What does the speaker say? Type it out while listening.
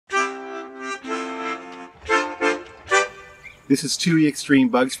This is Tui Extreme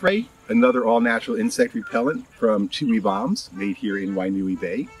Bug Spray, another all-natural insect repellent from Tui Balms, made here in Wainui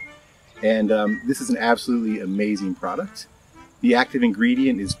Bay. And this is an absolutely amazing product. The active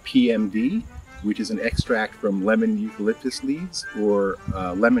ingredient is PMD, which is an extract from lemon eucalyptus leaves or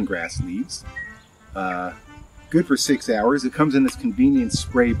lemongrass leaves. Good for 6 hours. It comes in this convenient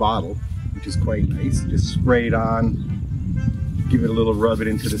spray bottle, which is quite nice. Just spray it on, give it a little rub it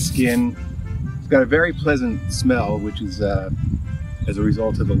into the skin. It's got a very pleasant smell, which is as a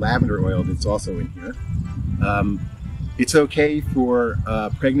result of the lavender oil that's also in here. It's okay for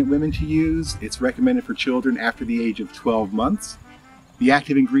pregnant women to use. It's recommended for children after the age of 12 months. The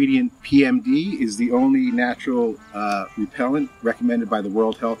active ingredient PMD is the only natural repellent recommended by the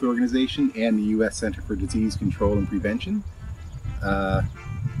World Health Organization and the U.S. Center for Disease Control and Prevention.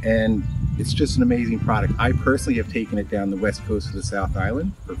 And it's just an amazing product. I personally have taken it down the west coast of the South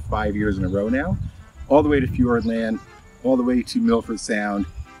Island for 5 years in a row now, all the way to Fiordland, all the way to Milford Sound,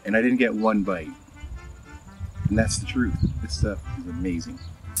 and I didn't get one bite. And that's the truth. This stuff is amazing.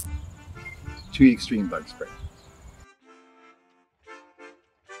 Tui Extreme Bug Spray.